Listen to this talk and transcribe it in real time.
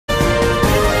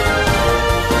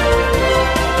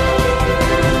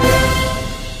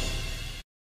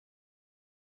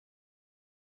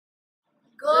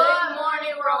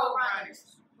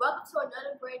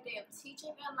another great day of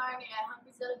teaching and learning at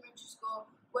Humphreys Elementary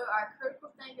School with our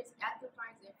critical thinkers, active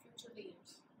learners, and future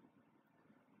leaders.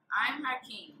 I'm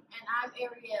Hakeem. And I'm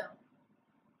Ariel.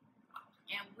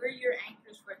 And we're your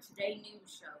anchors for today's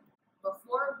news show.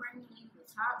 Before bringing you the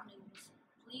top news,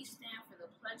 please stand for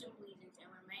the Pledge of Allegiance and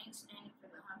remain standing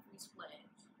for the Humphreys Pledge.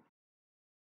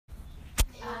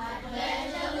 I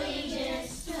pledge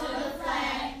allegiance to the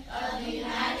flag of the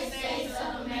United States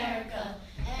of America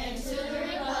and to the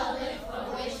republic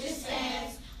for which it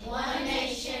stands, one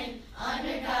nation,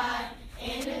 under God,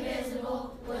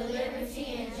 indivisible, with liberty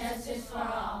and justice for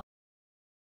all.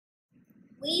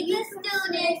 We, the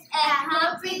students at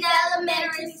Humphreys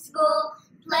Elementary School,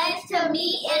 pledge to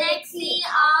meet and exceed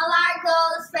all our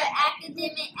goals for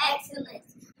academic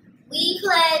excellence. We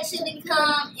pledge to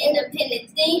become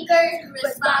independent thinkers,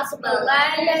 responsible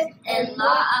learners, and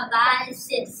law-abiding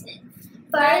citizens.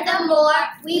 Furthermore,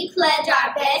 we pledge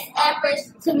our best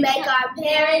efforts to make our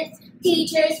parents,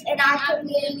 teachers, and our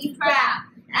community proud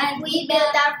as we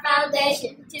build our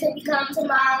foundation to become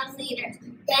tomorrow's leaders.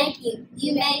 Thank you.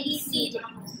 You may be seated.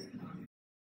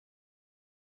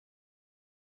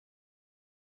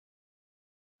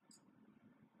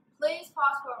 Please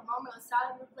pause for a moment of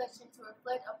silent reflection to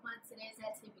reflect upon today's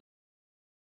activity.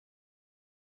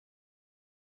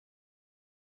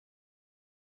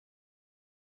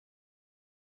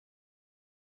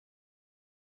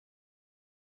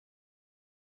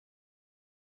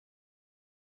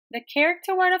 The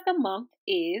character word of the month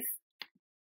is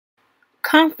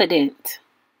confident.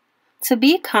 To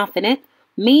be confident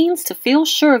means to feel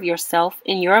sure of yourself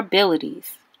and your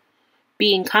abilities.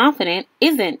 Being confident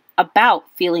isn't about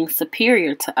feeling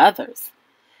superior to others.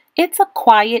 It's a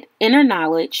quiet inner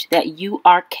knowledge that you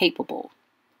are capable.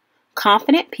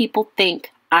 Confident people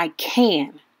think, I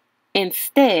can,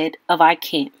 instead of I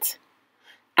can't.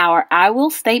 Our I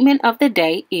will statement of the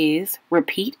day is,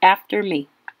 repeat after me.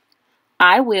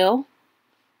 I will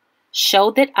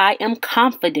show that I am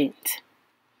confident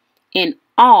in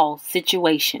all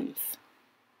situations.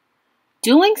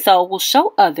 Doing so will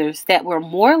show others that we're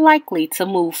more likely to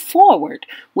move forward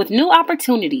with new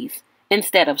opportunities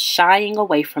instead of shying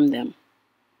away from them.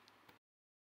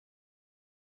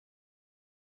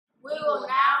 We will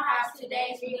now have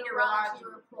today's meteorology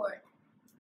report.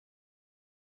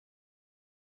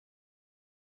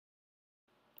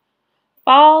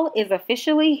 Fall is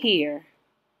officially here,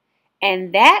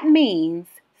 and that means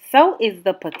so is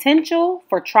the potential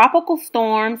for tropical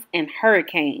storms and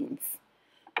hurricanes.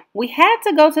 We had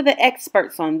to go to the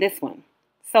experts on this one,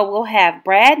 so we'll have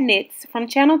Brad Nitz from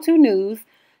Channel 2 News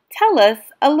tell us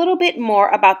a little bit more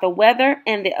about the weather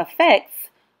and the effects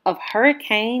of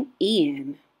Hurricane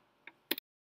Ian.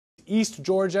 East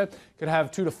Georgia could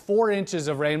have 2 to 4 inches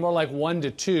of rain, more like 1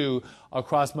 to 2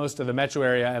 across most of the metro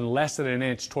area and less than an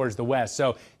inch towards the west.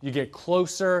 So you get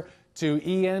closer to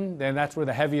Ian, then that's where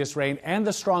the heaviest rain and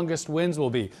the strongest winds will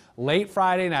be. Late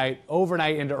Friday night,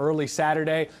 overnight into early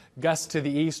Saturday, gusts to the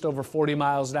east over 40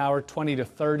 miles an hour, 20 to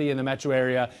 30 in the metro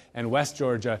area, and West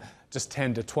Georgia just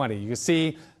 10 to 20. You can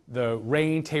see the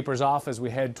rain tapers off as we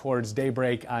head towards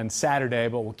daybreak on Saturday,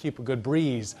 but we'll keep a good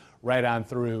breeze right on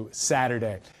through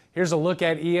Saturday. Here's a look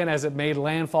at Ian as it made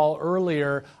landfall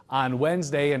earlier on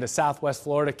Wednesday into southwest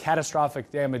Florida.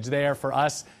 Catastrophic damage there for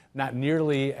us. Not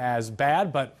nearly as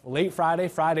bad, but late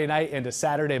Friday night into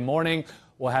Saturday morning,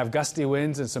 we'll have gusty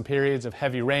winds and some periods of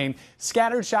heavy rain.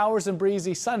 Scattered showers and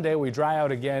breezy Sunday. We dry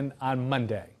out again on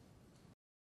Monday.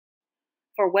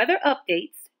 For weather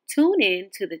updates, tune in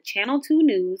to the Channel 2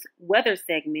 News weather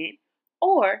segment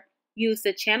or use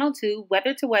the Channel 2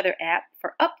 Weather to Weather app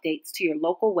for updates to your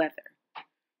local weather.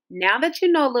 Now that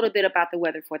you know a little bit about the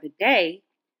weather for the day,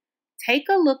 take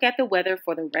a look at the weather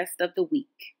for the rest of the week.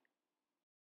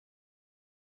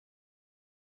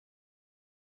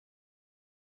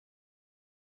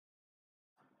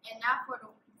 And now for the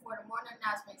morning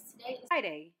announcements. Today is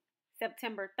Friday,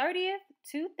 September 30th,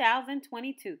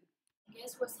 2022.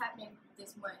 Guess what's happening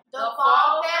this month? The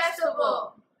Fall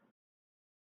Festival.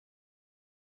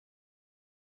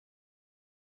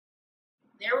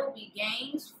 There will be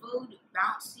games, food,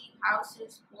 bouncy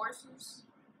houses, horses.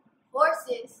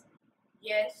 Horses?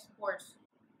 Yes, horses.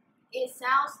 It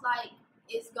sounds like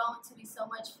it's going to be so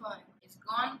much fun. It's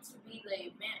going to be the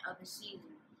event of the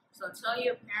season. So tell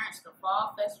your parents the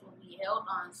Fall Festival will be held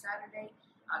on Saturday,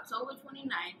 October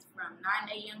 29th from 9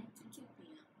 a.m. to 2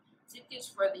 p.m. Tickets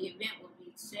for the event will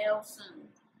be sale soon.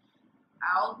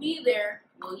 I'll be there.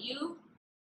 Will you?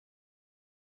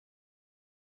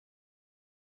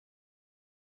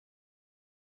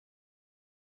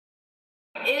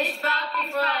 It's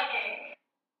Falcon Friday.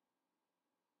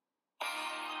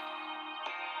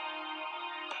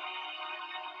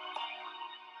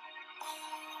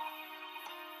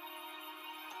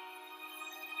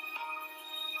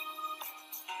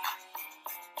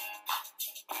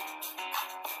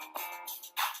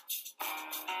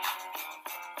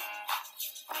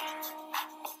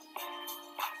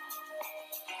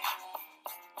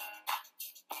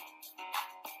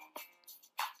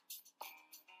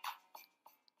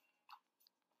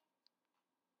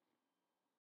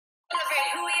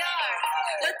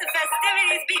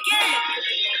 festivities begin.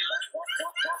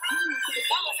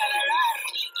 Vamos a bailar.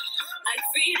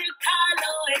 Alfredo,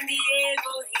 Carlo, and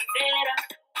Diego Rivera.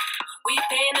 We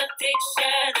paint a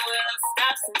picture, the world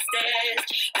stops and stares.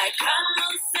 Like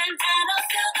Carlos Santana,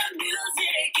 feel the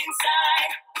music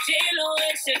inside. J-Lo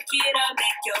and Shakira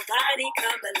make your body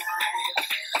come alive.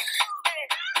 Sube,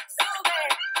 sube,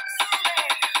 sube.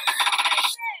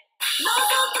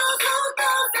 Nosotros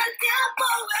juntos el tiempo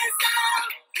está.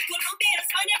 Colombia,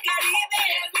 España, Caribe,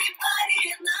 everybody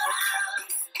in the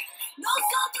house.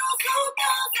 Nosotros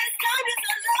juntos it's time to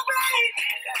celebrate.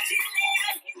 Chile,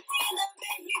 Argentina,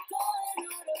 Mexico, and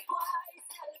Uruguay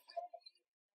celebrate.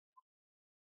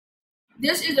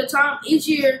 This is the time each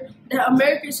year that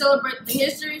Americans celebrate the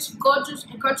histories, cultures,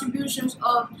 and contributions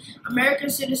of American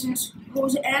citizens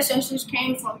whose ancestors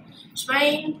came from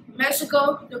Spain,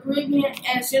 Mexico, the Caribbean,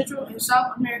 and Central and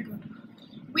South America.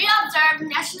 We observe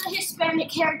National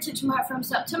Hispanic Heritage Month from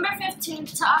September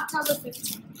 15th to October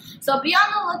 15th, so be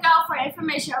on the lookout for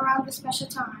information around this special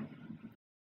time.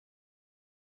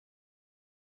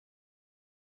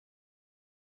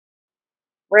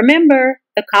 Remember,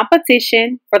 the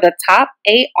competition for the top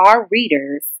AR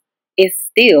readers is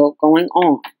still going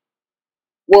on.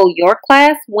 Will your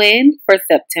class win for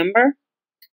September?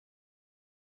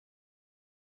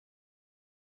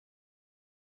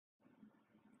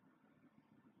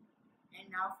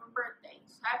 And now for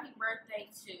birthdays. Happy birthday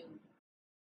to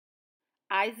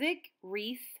Isaac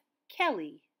Reese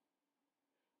Kelly.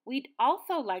 We'd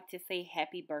also like to say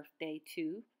happy birthday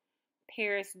to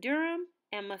Paris Durham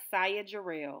and Messiah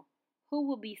Jarrell, who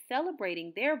will be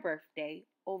celebrating their birthday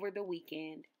over the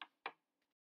weekend.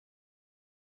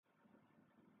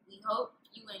 We hope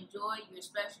you enjoy your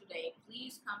special day.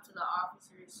 Please come to the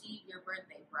office to receive your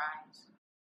birthday prize.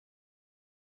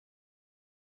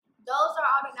 Those are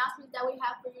all the announcements that we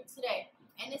have for you today.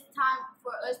 And it's time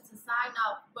for us to sign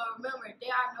off. But remember,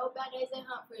 there are no bad days at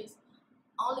Humphreys.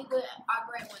 Only good are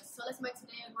great.